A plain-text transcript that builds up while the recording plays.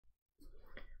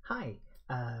Hi,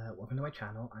 welcome to my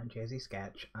channel. I'm Jay-Z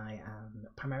Sketch. I am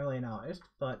primarily an artist,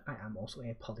 but I am also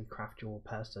a polycraftual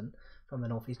person from the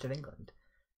northeast of England.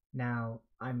 Now,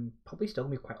 I'm probably still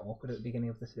going to be quite awkward at the beginning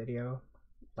of this video,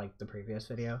 like the previous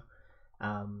video,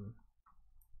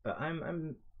 but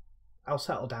I'll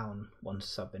settle down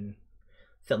once I've been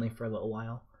filming for a little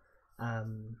while. But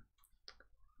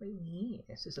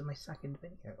yes, this is my second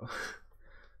video.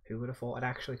 Who would have thought I'd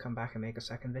actually come back and make a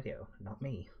second video? Not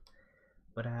me.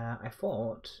 But I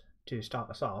thought, to start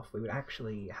us off, we would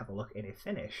actually have a look at a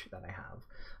finish that I have.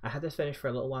 I had this finish for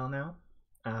a little while now,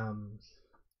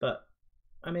 but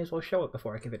I may as well show it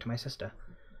before I give it to my sister.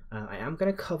 I am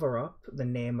going to cover up the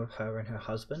name of her and her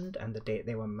husband and the date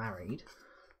they were married,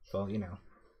 for, you know,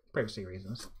 privacy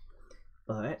reasons.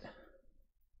 But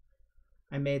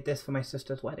I made this for my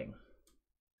sister's wedding.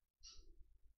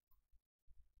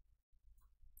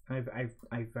 I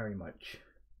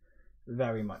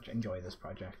very much enjoy this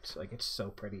project. Like, it's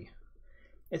so pretty.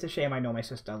 It's a shame I know my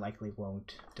sister likely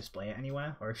won't display it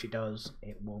anywhere, or if she does,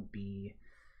 it won't be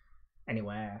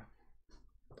anywhere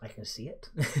I can see it.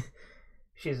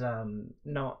 She's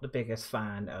not the biggest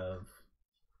fan of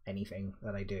anything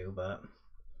that I do, but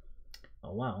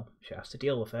oh well, she has to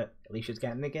deal with it. At least she's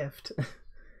getting the gift.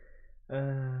 Me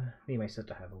and my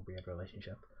sister have a weird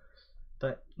relationship.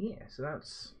 But yeah, so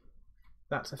that's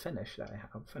a finish that I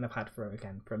have, and I've had for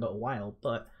a little while,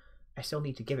 but I still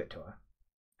need to give it to her.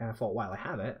 And I thought, while I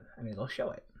have it, I may as well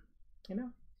show it, you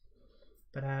know?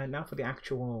 But now for the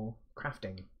actual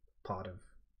crafting part of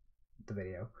the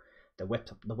video, the whip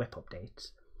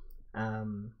updates.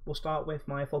 We'll start with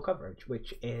my full coverage,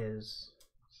 which is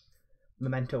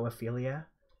Memento Ophelia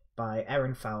by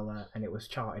Erin Fowler, and it was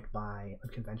charted by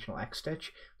Unconventional X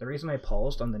Stitch. The reason I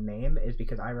paused on the name is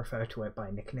because I refer to it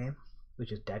by nickname,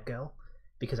 which is Dead Girl,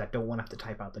 because I don't want to have to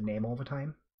type out the name all the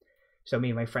time. So me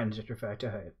and my friends just refer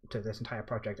to this entire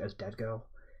project as Dead Girl,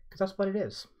 because that's what it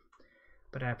is.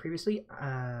 But previously,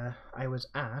 I was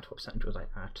at, what percentage was I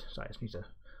at? Sorry, I just need to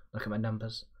look at my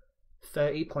numbers.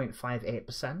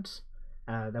 30.58%.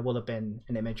 There will have been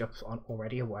an image up on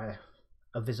already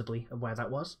visibly of where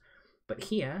that was. But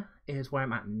here is where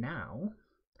I'm at now,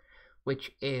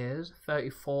 which is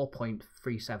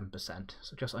 34.37%,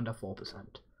 so just under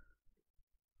 4%.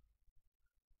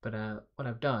 But what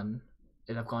I've done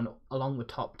is I've gone along the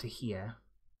top to here.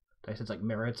 It's like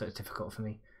mirrored, so it's difficult for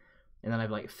me. And then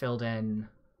I've like filled in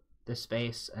this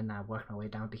space and now worked my way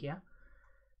down to here.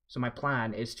 So my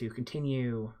plan is to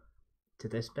continue to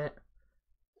this bit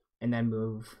and then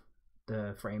move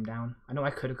the frame down. I know I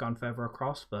could have gone further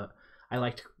across, but I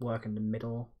like to work in the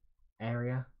middle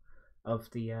area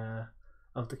of the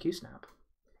Q-snap.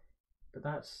 But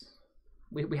that's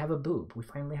we have a boob. We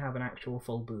finally have an actual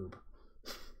full boob.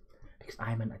 Because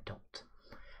I'm an adult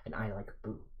and I like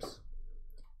boobs.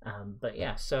 But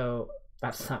yeah, so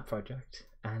that's that project,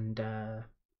 and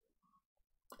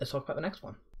let's talk about the next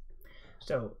one.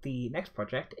 So the next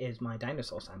project is my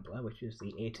dinosaur sampler, which is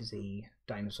the A to Z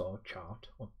dinosaur chart,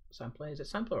 or sampler. Is it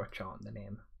sampler or chart in the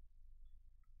name?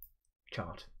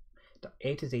 Chart. The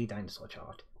A to Z dinosaur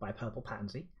chart by Purple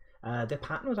Pansy. The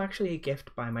pattern was actually a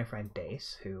gift by my friend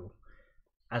Dace, who,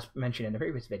 as mentioned in the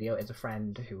previous video, is a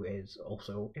friend who is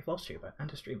also a Flosstuber and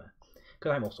a streamer.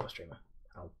 Because I'm also a streamer.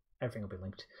 Everything will be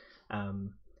linked.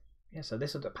 Yeah, so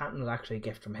the pattern was actually a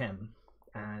gift from him,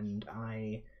 and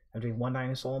I am doing one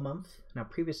dinosaur a month. Now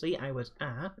previously I was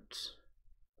at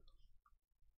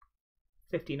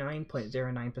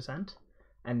 59.09%,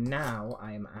 and now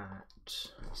I'm at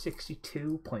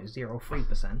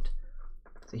 62.03%.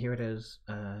 So here it is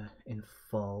in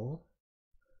full.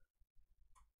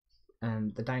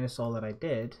 And the dinosaur that I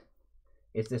did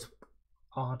is this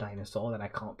R dinosaur that I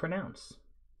can't pronounce.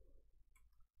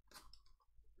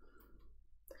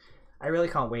 I really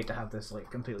can't wait to have this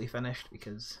like completely finished,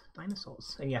 because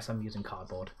dinosaurs. And yes, I'm using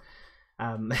cardboard.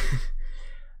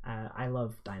 I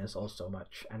love dinosaurs so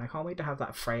much, and I can't wait to have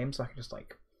that frame so I can just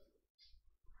like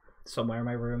somewhere in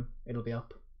my room it'll be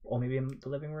up, or maybe in the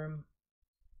living room.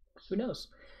 Who knows?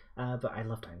 But I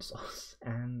love dinosaurs,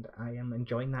 and I am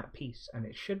enjoying that piece, and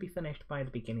it should be finished by the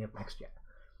beginning of next year.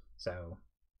 So,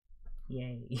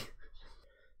 yay.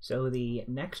 So the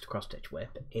next cross-stitch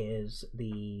whip is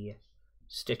the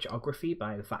Stitchography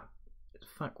by the Fat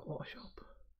Quarter Shop.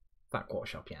 Fat Quarter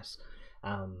Shop, yes.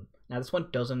 Now this one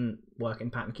doesn't work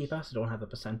in Pattern Keeper, so I don't have a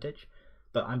percentage,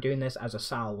 but I'm doing this as a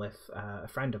sal with a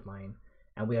friend of mine,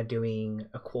 and we are doing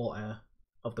a quarter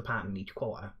of the pattern each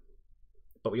quarter.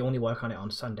 But we only work on it on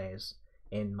Sundays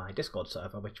in my Discord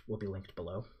server, which will be linked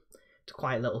below. It's a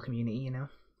quiet little community, you know.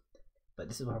 But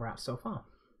this is where we're at so far.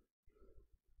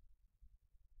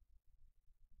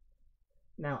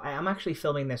 Now, I am actually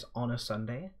filming this on a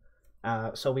Sunday,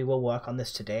 so we will work on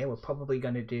this today. We're probably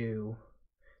going to do...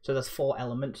 So there's 4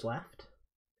 elements left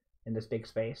in this big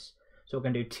space. So we're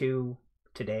going to do 2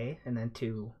 today, and then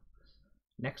 2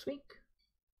 next week?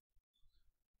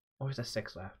 Or is there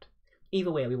 6 left?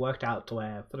 Either way, we worked out to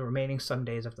where, for the remaining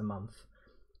Sundays of the month,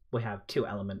 we have 2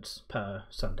 elements per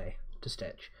Sunday to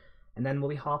stitch. And then we'll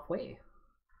be halfway.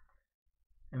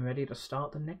 And ready to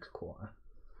start the next quarter.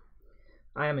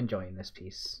 I am enjoying this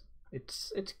piece.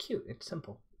 It's cute, it's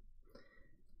simple.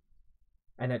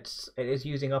 And it is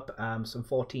using up some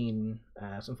 14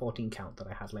 count that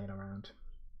I had laying around.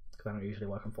 Because I don't usually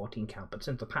work on 14 count, but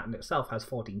since the pattern itself has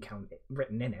 14 count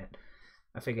written in it,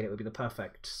 I figured it would be the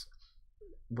perfect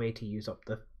way to use up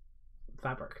the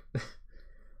fabric.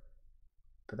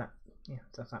 But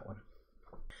that's that one.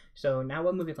 So now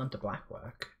we're moving on to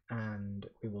blackwork, and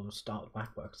we will start the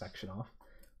blackwork section off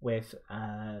with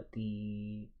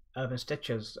the Urban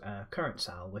Stitchers current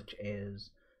sale, which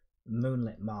is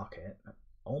Moonlit Market. I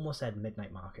almost said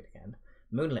Midnight Market again.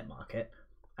 Moonlit Market,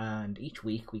 and each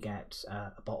week we get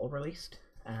a bottle released,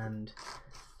 and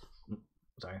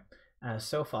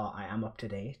so far I am up to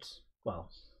date. Well,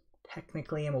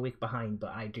 technically I'm a week behind,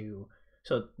 but I do.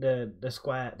 So the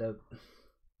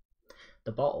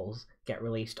bottles get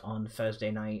released on Thursday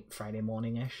night, Friday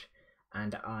morning-ish,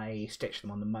 and I stitch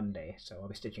them on the Monday, so I'll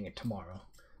be stitching it tomorrow.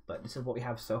 But this is what we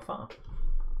have so far.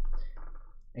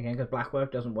 Again, because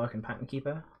blackwork doesn't work in Pattern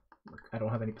Keeper, I don't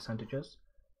have any percentages.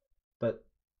 But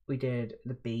we did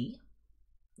the bee.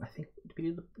 I think, did we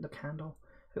do the candle?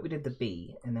 I think we did the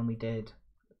bee, and then we did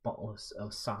bottles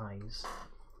of size.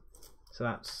 So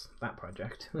that's that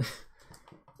project.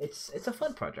 It's a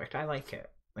fun project. I like it.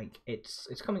 Like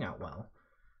it's coming out well.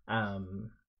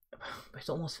 But it's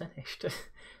almost finished. A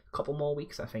couple more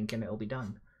weeks, I think, and it'll be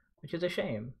done, which is a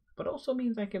shame. But also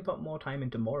means I can put more time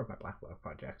into more of my blackwork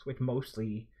projects, which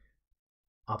mostly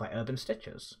are by Urban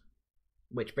Stitchers.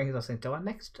 Which brings us into our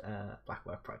next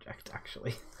blackwork project,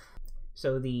 actually.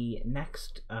 So the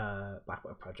next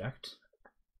blackwork project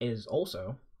is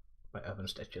also by Urban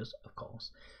Stitchers, of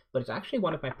course, but it's actually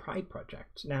one of my Pride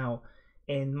projects. Now,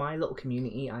 in my little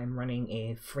community, I'm running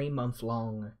a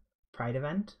 3-month-long Pride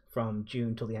event from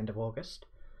June till the end of August,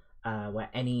 where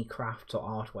any crafts or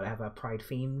art, whatever Pride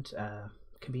themed,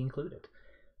 can be included.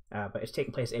 But it's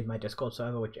taking place in my Discord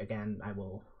server, which again I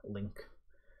will link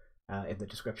in the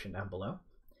description down below.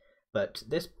 But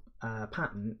this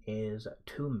pattern is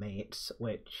Two Mates,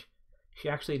 which she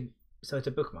actually, so it's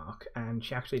a bookmark, and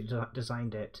she actually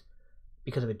designed it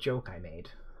because of a joke I made,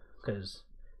 because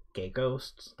gay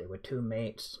ghosts, they were 2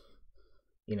 mates,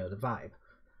 you know, the vibe.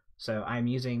 So I'm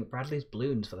using Bradley's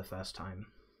balloons for the first time,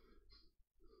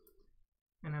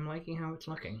 and I'm liking how it's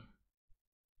looking.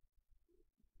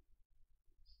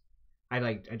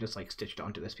 I just stitched it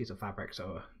onto this piece of fabric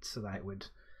so that it would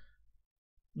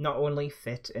not only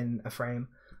fit in a frame,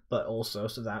 but also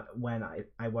so that when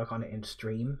I work on it in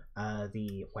stream,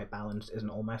 the white balance isn't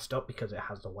all messed up because it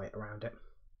has the white around it.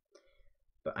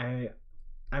 But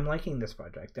I'm liking this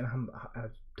project, and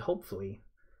hopefully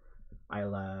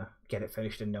I'll get it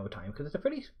finished in no time, because it's a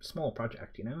pretty small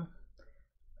project, you know?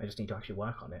 I just need to actually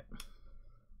work on it,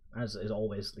 as is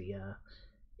always the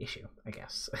issue, I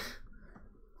guess.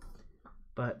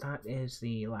 But that is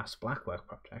the last blackwork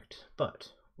project.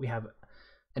 But we have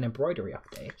an embroidery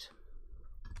update,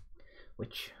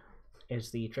 which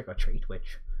is the trick or treat,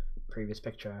 which previous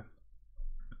picture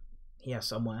here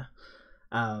somewhere.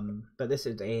 But this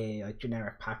is a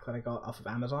generic pack that I got off of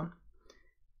Amazon,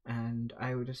 and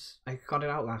I got it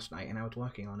out last night and I was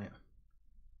working on it.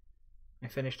 I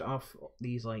finished off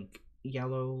these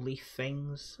yellow leaf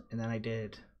things, and then I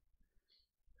did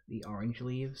the orange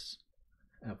leaves.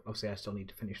 Obviously I still need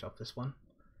to finish off this one,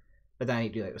 but then I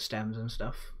need to do the stems and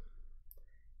stuff.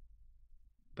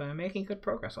 But I'm making good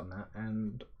progress on that,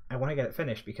 and I want to get it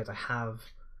finished because I have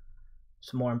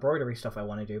some more embroidery stuff I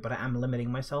want to do, but I am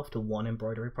limiting myself to 1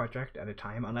 embroidery project at a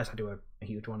time, unless I do a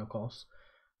huge one, of course,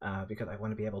 because I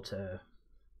want to be able to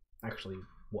actually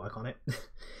work on it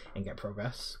and get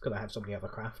progress, because I have so many other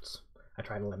crafts. I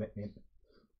try to limit it.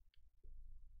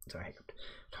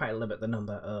 Try to limit the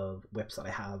number of whips that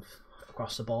I have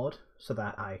across the board so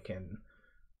that I can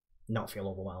not feel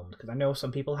overwhelmed, because I know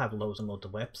some people have loads and loads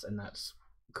of whips, and that's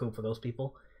cool for those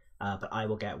people, but I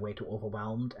will get way too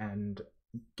overwhelmed and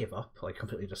give up,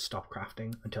 completely just stop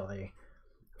crafting until I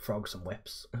frog some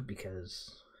whips,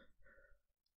 because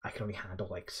I can only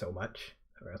handle so much,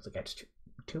 or else it gets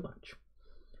too much.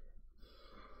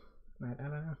 I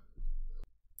don't know.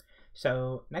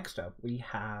 So next up we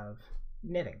have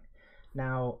knitting.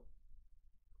 Now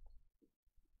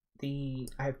I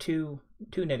have two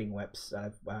knitting whips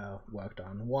that I've worked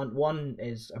on. One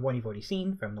is one you've already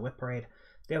seen from the whip parade.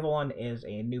 The other one is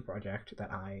a new project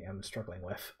that I am struggling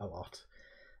with a lot.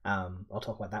 I'll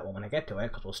talk about that one when I get to it,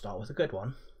 because we'll start with a good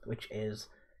one, which is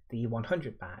the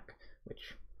 100 bag,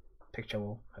 which picture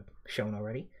will have shown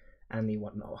already. And the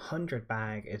 100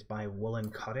 bag is by Woolen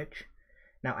Cottage.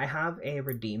 Now I have a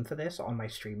redeem for this on my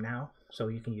stream now, so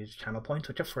you can use channel points,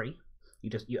 which are free.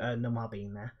 You earn them while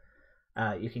being there.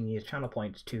 You can use channel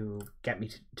points to get me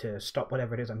to stop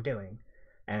whatever it is I'm doing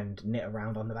and knit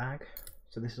around on the bag.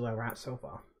 So this is where we're at so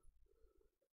far.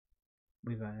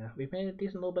 We've made a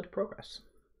decent little bit of progress.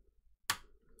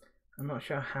 I'm not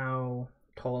sure how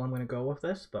tall I'm going to go with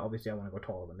this, but obviously I want to go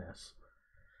taller than this.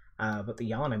 But the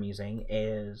yarn I'm using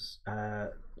is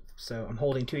so I'm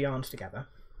holding two yarns together.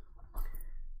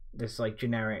 This like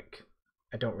generic,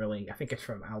 I think it's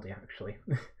from Aldi actually,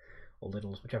 or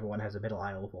Lidl's, whichever one has a middle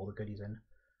aisle with all the goodies in.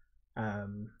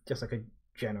 Just like a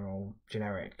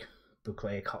generic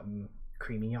boucle cotton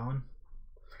creamy yarn.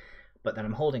 But then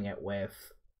I'm holding it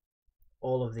with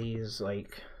all of these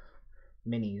like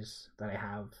minis that I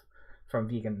have from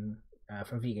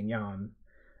vegan yarn,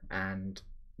 and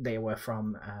they were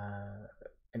from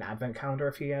an advent calendar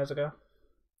a few years ago,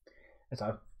 and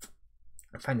so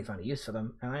I finally found a use for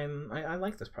them, and I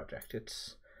like this project.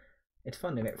 It's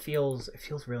fun and it feels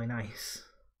really nice.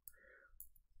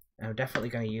 And I'm definitely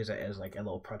going to use it as like a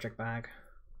little project bag.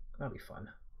 That'll be fun.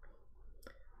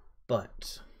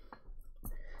 But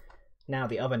now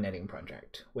the other knitting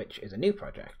project, which is a new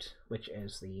project, which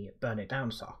is the Burn It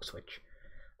Down socks, which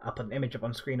I'll put an image up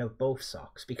on screen of both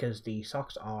socks because the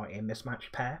socks are a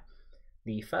mismatched pair.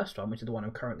 The first one, which is the one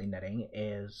I'm currently knitting,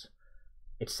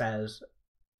 it says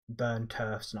burn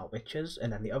turfs not witches,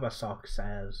 and then the other sock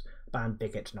says ban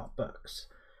bigots not books.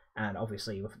 And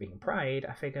obviously with it being Pride,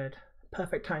 I figured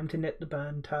perfect time to knit the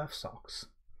burn turf socks.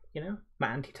 You know, my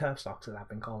anti-turf socks as I've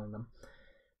been calling them.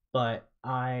 But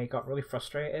I got really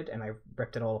frustrated and I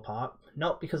ripped it all apart,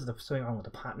 not because there's something wrong with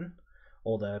the pattern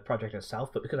or the project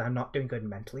itself, but because I'm not doing good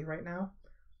mentally right now,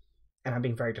 and I'm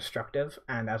being very destructive,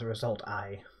 and as a result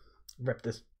I ripped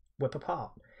this whip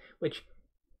apart, which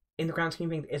in the grand scheme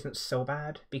of things isn't so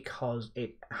bad because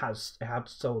it had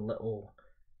so little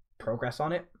progress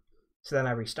on it. So then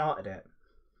I restarted it,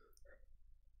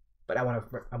 but I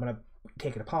want to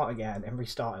take it apart again and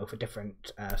restart it with a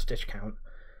different stitch count.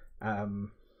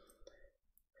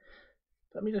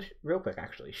 Let me just real quick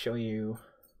actually show you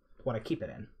what I keep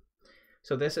it in.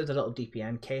 So this is a little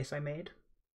DPN case I made,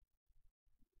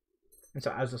 and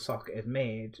so as the sock is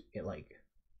made, it like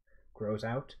grows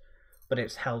out, but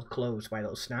it's held closed by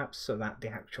little snaps so that the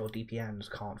actual DPNs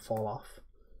can't fall off.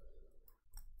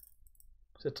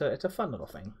 So it's a fun little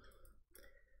thing.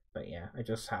 But yeah, I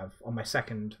just have on my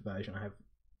second version I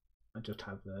just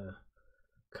have the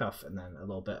cuff and then a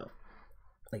little bit of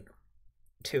like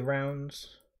 2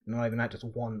 rounds, not even that, just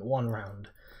one round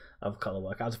of color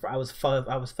work. I was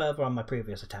further on my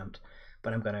previous attempt,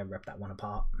 but I'm gonna rip that one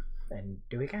apart and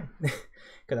do it again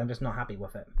because I'm just not happy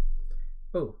with it.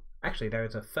 Oh, actually, there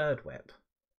is a third whip.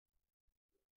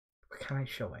 Can I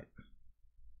show it?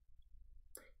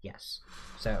 Yes.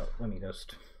 So let me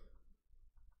just.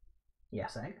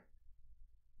 Yes, egg.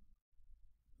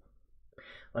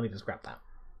 Let me just grab that.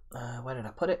 Where did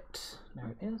I put it? There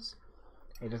it is.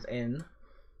 It is in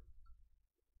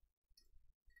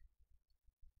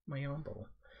my yarn bowl.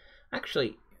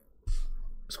 Actually,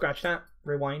 scratch that.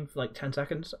 Rewind for like 10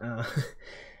 seconds.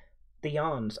 The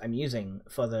yarns I'm using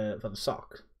for the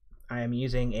sock, I am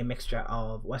using a mixture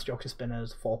of West Yorkshire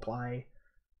Spinners 4-ply,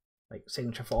 like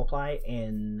signature 4-ply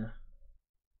in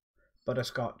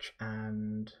butterscotch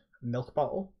and milk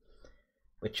bottle,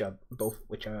 which are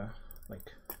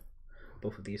like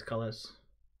both of these colors.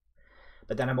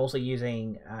 But then I'm also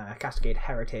using Cascade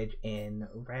Heritage in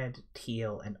red,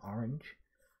 teal, and orange.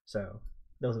 So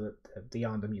those are the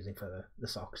yarns I'm using for the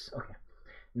socks. Okay,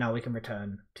 now we can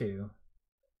return to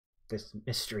this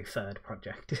mystery third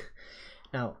project.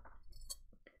 Now,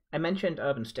 I mentioned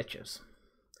Urban Stitches.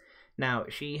 Now,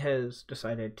 she has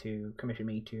decided to commission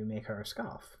me to make her a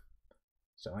scarf.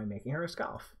 So I'm making her a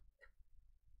scarf.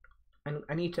 And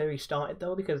I need to restart it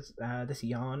though because this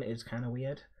yarn is kind of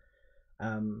weird.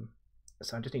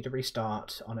 So I just need to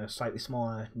restart on a slightly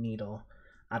smaller needle,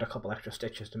 add a couple extra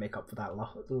stitches to make up for that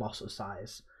loss of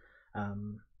size.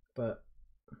 But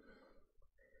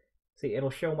see, it'll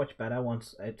show much better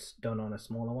once it's done on a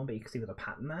smaller one, but you can see there's a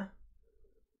pattern there.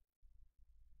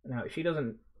 Now, if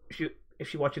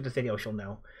she watches this video, she'll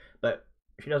know, but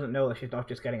she doesn't know that she's not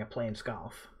just getting a plain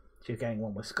scarf. She's getting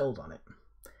one with skulls on it,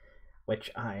 which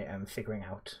I am figuring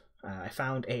out I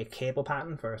found a cable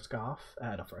pattern for a scarf.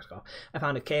 Not for a scarf. I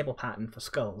found a cable pattern for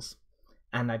skulls,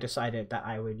 and I decided that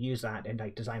I would use that and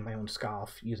like design my own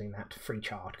scarf using that free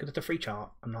chart, because it's a free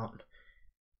chart. I'm not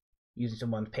using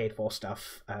someone's paid for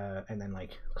stuff and then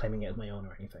like claiming it as my own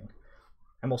or anything.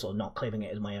 I'm also not claiming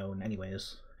it as my own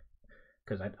anyways,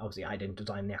 because obviously I didn't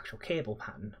design the actual cable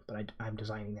pattern, but I'm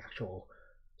designing the actual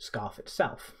scarf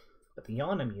itself. But the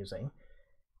yarn I'm using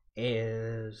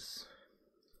is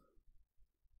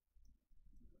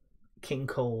King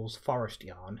Cole's Forest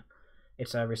yarn.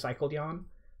 It's a recycled yarn,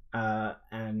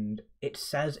 and it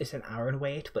says it's an Aran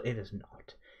weight, but it is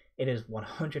not. It is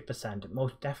 100%,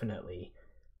 most definitely,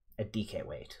 a DK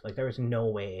weight. Like, there is no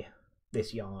way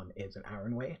this yarn is an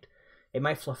Aran weight. It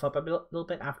might fluff up a little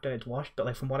bit after it's washed, but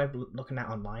like from what I'm looking at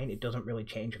online, it doesn't really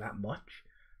change that much.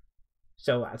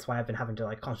 So that's why I've been having to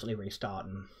like constantly restart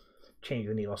and change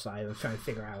the needle size and trying to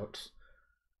figure out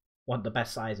what the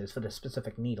best size is for this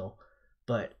specific needle.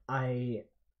 But I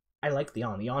like the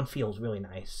yarn. The yarn feels really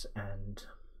nice, and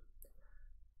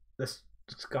this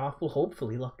scarf will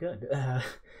hopefully look good.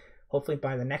 Hopefully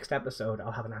by the next episode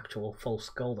I'll have an actual full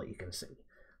skull that you can see.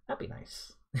 That'd be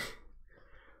nice.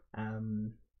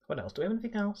 What else? Do we have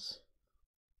anything else?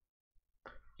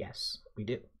 Yes, we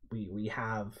do. We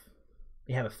have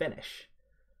a finish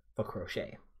for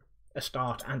crochet. A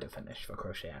start and a finish for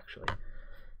crochet, actually.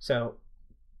 So,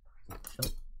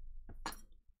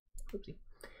 oopsie.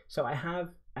 So I have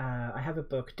a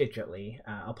book digitally.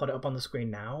 I'll put it up on the screen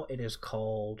now. It is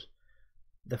called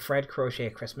The Fred Crochet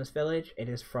Christmas Village. It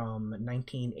is from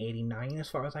 1989, as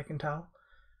far as I can tell.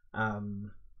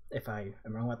 If I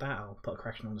am wrong with that, I'll put a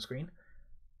correction on the screen.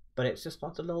 But it's just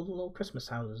lots of little Christmas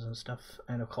houses and stuff.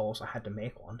 And of course, I had to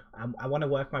make one. I want to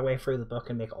work my way through the book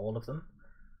and make all of them.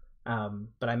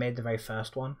 But I made the very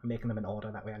first one. I'm making them in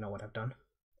order, that way I know what I've done.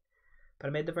 But I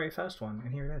made the very first one,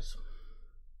 and here it is.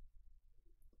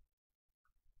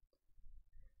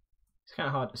 It's kind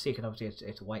of hard to see because obviously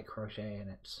it's white crochet and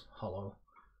it's hollow.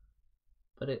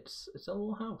 But it's a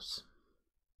little house.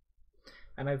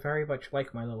 And I very much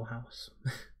like my little house.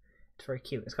 It's very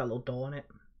cute. It's got a little door on it.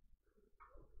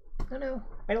 Oh no,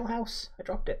 my little house. I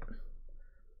dropped it.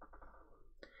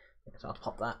 Yeah, so I'll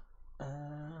pop that.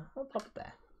 I'll pop it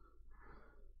there.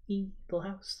 Little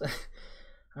house.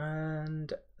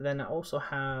 And then I also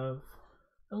have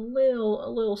a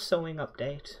little sewing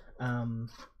update.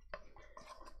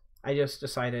 I just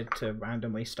decided to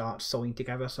randomly start sewing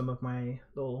together some of my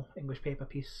little English paper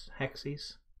piece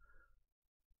hexies.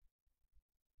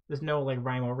 There's no like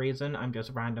rhyme or reason, I'm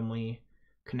just randomly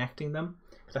connecting them,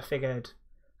 because I figured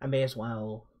I may as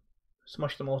well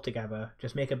smush them all together,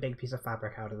 just make a big piece of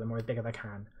fabric out of them, or as big as I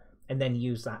can, and then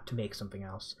use that to make something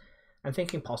else. I'm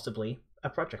thinking possibly a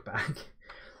project bag.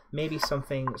 Maybe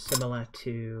something similar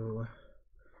to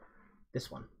this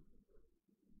one,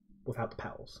 without the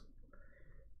petals.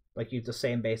 Like, use the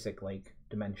same basic like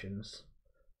dimensions.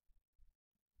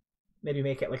 Maybe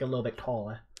make it like a little bit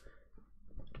taller,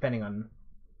 depending on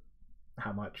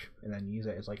how much, and then use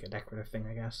it as like a decorative thing,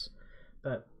 I guess.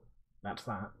 But that's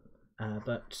that.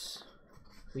 But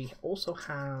we also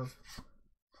have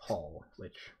haul,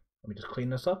 which, let me just clean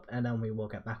this up and then we will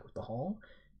get back with the haul.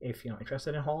 If you're not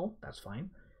interested in haul, that's fine.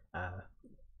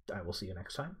 I will see you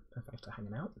next time. Thanks for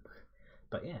hanging out.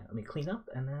 But yeah, let me clean up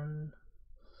and then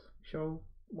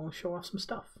we'll show off some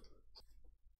stuff.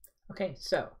 Okay,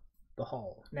 so the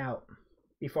haul. Now,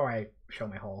 before I show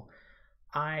my haul,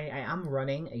 I am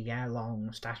running a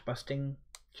year-long stash busting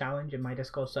challenge in my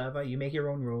Discord server. You make your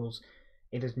own rules.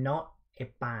 It is not a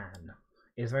ban.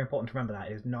 It is very important to remember that.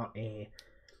 It is not a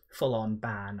full-on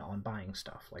ban on buying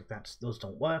stuff. Like, those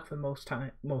don't work for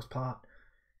the most part.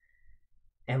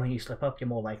 And when you slip up, you're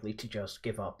more likely to just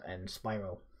give up and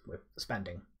spiral with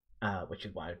spending, which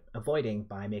is what I'm avoiding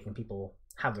by making people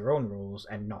have their own rules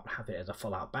and not have it as a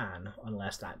full-out ban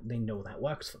unless that they know that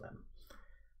works for them.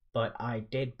 But I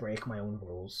did break my own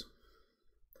rules.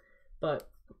 But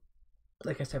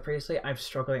like I said previously, I'm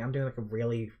struggling. I'm doing like a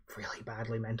really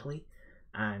badly mentally,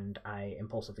 and I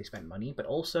impulsively spent money. But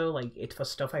also, like, it's for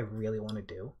stuff I really want to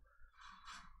do.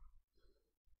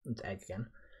 It's egg again.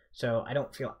 So I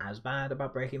don't feel as bad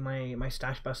about breaking my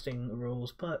stash busting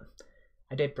rules, but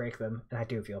I did break them, and I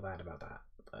do feel bad about that.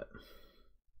 But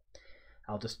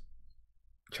I'll just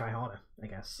try harder, I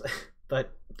guess.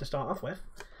 But to start off with,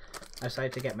 I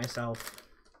decided to get myself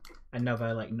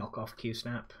another like knockoff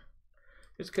Q-snap.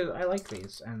 Just because I like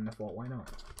these, and I thought, why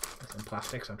not? It's in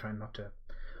plastic, so I'm trying not to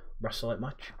rustle it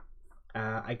much.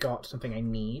 I got something I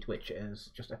need, which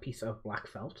is just a piece of black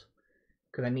felt,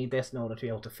 because I need this in order to be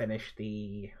able to finish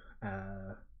the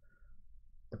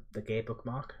gay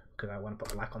bookmark, because I want to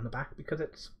put black on the back because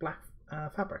it's black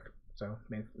fabric, so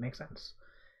makes sense.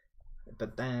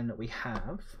 But then we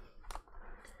have,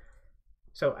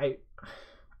 so I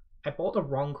bought the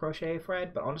wrong crochet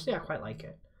thread, but honestly I quite like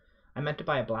it. I meant to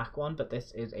buy a black one, but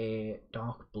this is a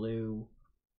dark blue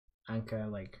anchor,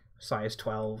 like size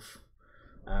 12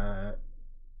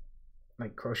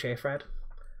 like crochet thread.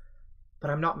 But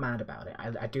I'm not mad about it.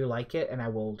 I do like it, and I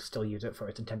will still use it for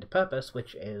its intended purpose,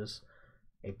 which is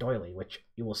a doily, which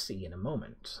you will see in a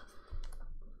moment.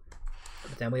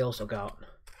 But then we also got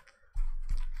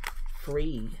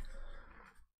three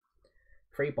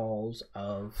balls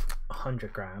of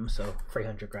 100 grams, so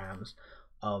 300 grams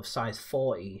of size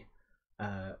 40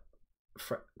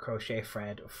 crochet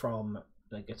thread from,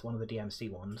 like, it's one of the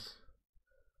DMC ones.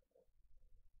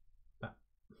 But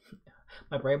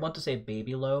my brain wants to say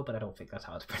baby low, but I don't think that's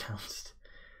how it's pronounced.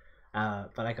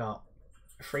 But I got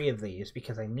 3 of these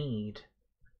because I need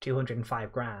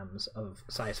 205 grams of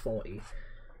size 40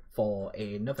 for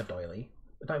another doily.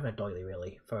 Not even a doily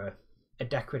really, for a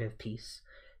decorative piece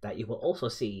that you will also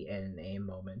see in a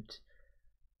moment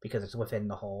because it's within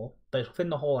the haul. But within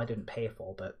the haul I didn't pay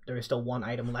for, but there is still one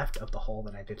item left of the haul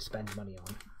that I did spend money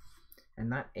on.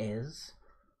 And that is,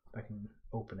 if I can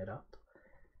open it up,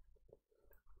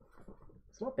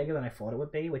 it's a lot bigger than I thought it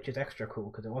would be, which is extra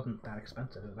cool because it wasn't that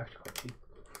expensive. It was actually quite cheap.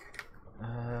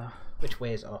 Which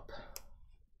way is up?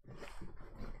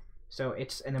 So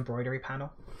it's an embroidery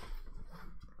panel.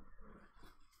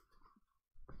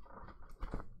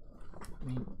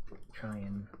 Let me try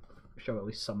and show at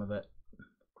least some of it.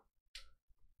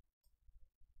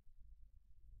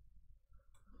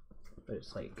 But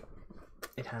it's like,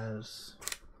 it has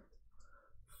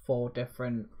 4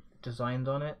 different designs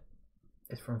on it.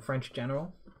 It's from French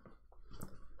General.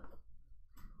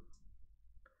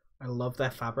 I love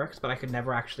their fabrics, but I could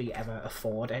never actually ever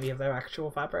afford any of their actual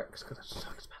fabrics because it's so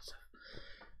expensive.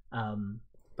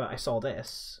 But I saw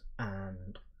this,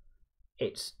 and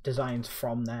it's designs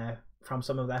from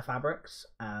some of their fabrics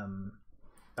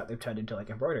that they've turned into like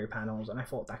embroidery panels, and I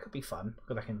thought that could be fun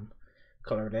because I can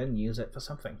color it in and use it for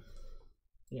something.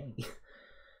 Yay!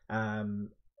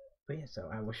 But yeah, so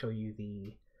I will show you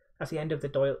that's the end of the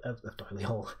doily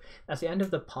haul. That's the end of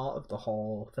the part of the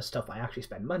haul for stuff I actually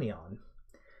spend money on.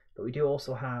 But we do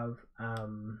also have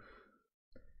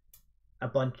a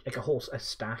bunch, like a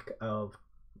stack of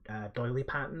doily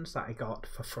patterns that I got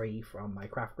for free from my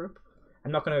craft group.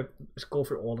 I'm not going to go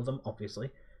through all of them,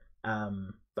 obviously,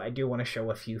 but I do want to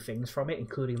show a few things from it,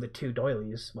 including the 2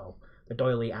 doilies, well, the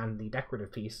doily and the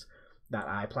decorative piece that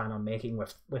I plan on making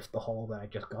with the haul that I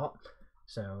just got.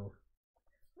 So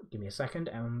give me a second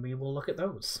and we will look at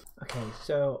those. Okay,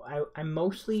 so I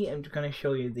mostly am going to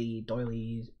show you the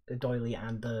doily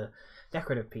and the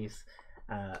decorative piece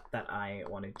that I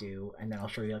want to do, and then I'll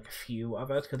show you like a few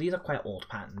others because these are quite old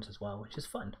patterns as well, which is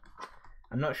fun.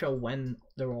 I'm not sure when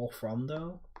they're all from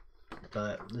though,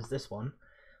 but there's this one,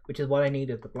 which is what I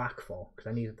needed the black for, because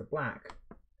I needed the black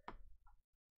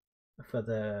for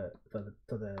the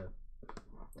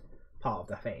part of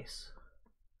the face.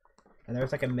 And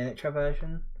there's like a miniature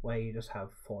version where you just have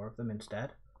 4 of them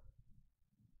instead,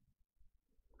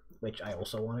 which I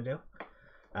also want to do.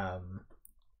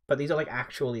 But these are like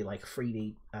actually like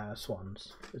 3D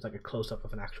swans. It's like a close-up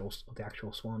of the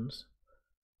actual swans.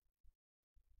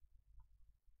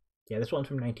 Yeah, this one's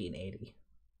from 1980.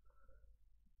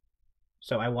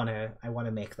 So I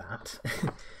wanna make that.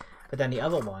 But then the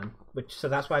other one, so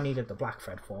that's why I needed the black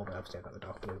thread for, but obviously I got the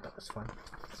dark blue, but that's fine.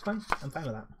 It's fine. I'm fine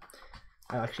with that.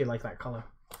 I actually like that color.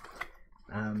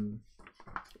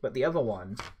 But the other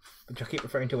one, which I keep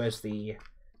referring to as the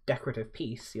decorative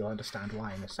piece, you'll understand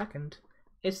why in a second,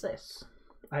 is this.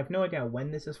 I have no idea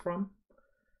when this is from.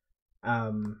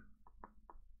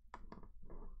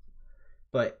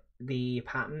 But the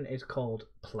pattern is called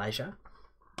Pleasure,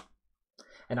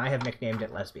 and I have nicknamed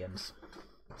it Lesbians.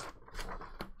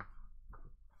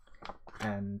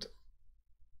 And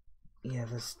yeah,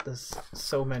 there's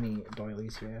so many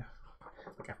doilies here.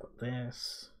 Like I've got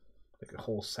this, like a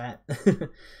whole set.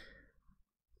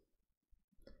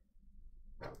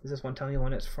 Is this one telling you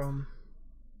when it's from?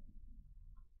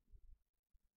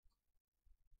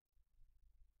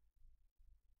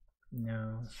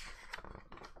 No.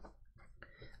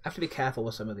 I have to be careful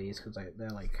with some of these because they're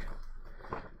like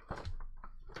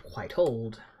quite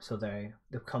old, so they've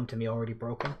come to me already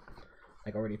broken,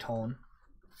 like already torn.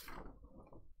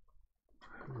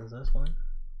 There's this one.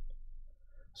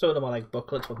 Some of them are like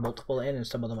booklets with multiple in, and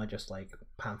some of them are just like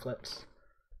pamphlets.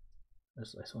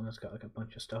 There's this one that's got like a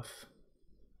bunch of stuff.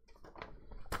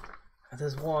 And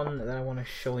there's one that I want to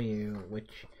show you,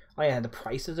 which, oh yeah, the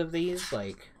prices of these,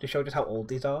 like to show just how old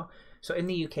these are. So in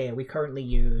the UK, we currently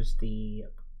use the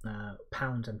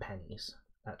pounds and pennies.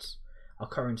 That's our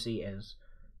currency is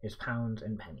pounds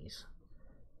and pennies.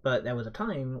 But there was a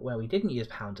time where we didn't use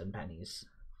pounds and pennies,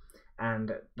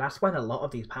 and that's when a lot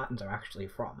of these patterns are actually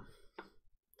from.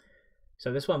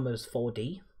 So this one was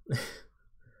 4D,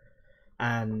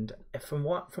 and from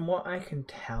what I can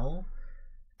tell,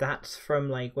 that's from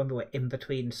like when we were in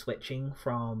between switching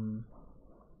from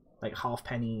like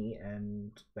halfpenny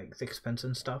and like sixpence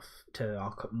and stuff to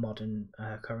our modern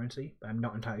currency. I'm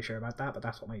not entirely sure about that, but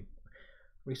that's what my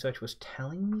research was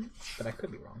telling me, but I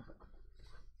could be wrong.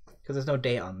 Because there's no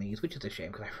date on these, which is a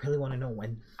shame, because I really want to know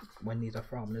when these are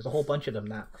from. There's a whole bunch of them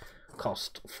that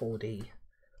cost 4D.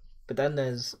 But then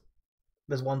there's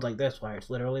ones like this where it's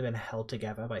literally been held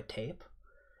together by tape.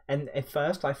 And at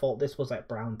first I thought this was like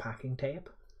brown packing tape,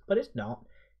 but it's not.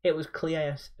 It was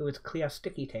clear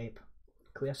sticky tape.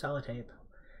 Clear sellotape,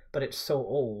 but it's so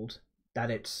old that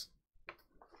it's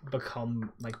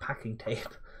become like packing tape.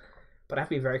 But I have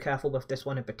to be very careful with this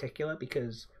one in particular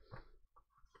because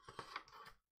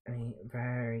I mean,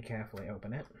 very carefully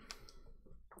open it.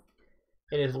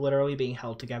 It is literally being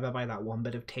held together by that one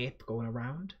bit of tape going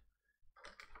around.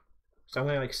 So I'm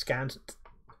gonna like scan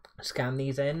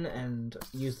these in and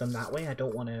use them that way. I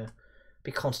don't want to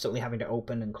be constantly having to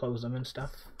open and close them and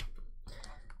stuff.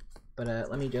 But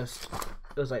let me just,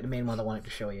 it was like the main one I wanted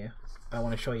to show you. I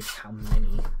want to show you how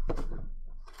many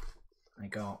I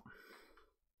got.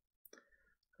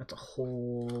 That's a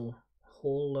whole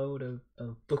load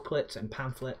of booklets and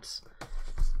pamphlets.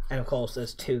 And of course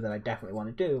there's two that I definitely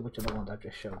want to do, which are the ones I've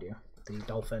just showed you. The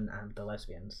dolphin and the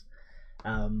lesbians.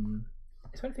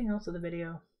 Is there anything else in the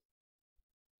video?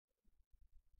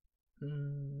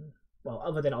 Well,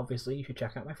 other than obviously you should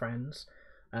check out my friends.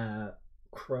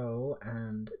 Crow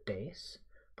and Dace,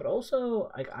 but also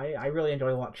I really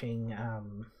enjoy watching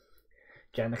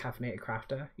Jen the Caffeinated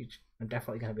Crafter. I'm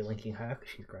definitely going to be linking her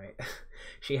because she's great.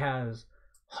 She has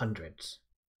hundreds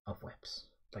of whips,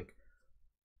 like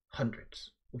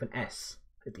hundreds with an S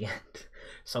at the end.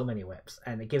 So many whips,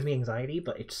 and it gives me anxiety,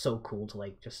 but it's so cool to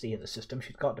like just see the system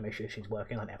she's got to make sure she's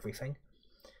working on everything.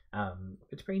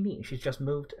 It's pretty neat. She's just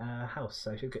moved house,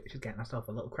 so she's getting herself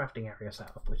a little crafting area set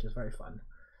up, which is very fun.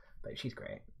 But she's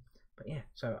great. But yeah,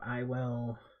 so I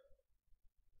will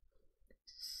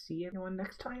see everyone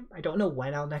next time. I don't know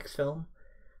when I'll next film,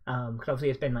 because obviously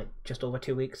it's been like just over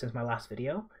 2 weeks since my last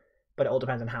video, but it all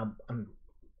depends on how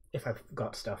if I've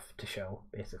got stuff to show,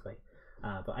 basically.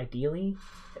 But ideally,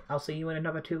 I'll see you in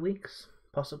another 2 weeks,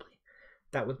 possibly.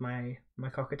 That was my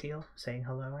cockatiel saying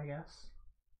hello, I guess.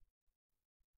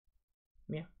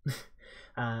 Yeah.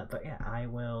 But yeah, I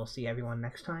will see everyone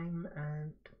next time,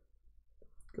 and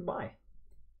goodbye.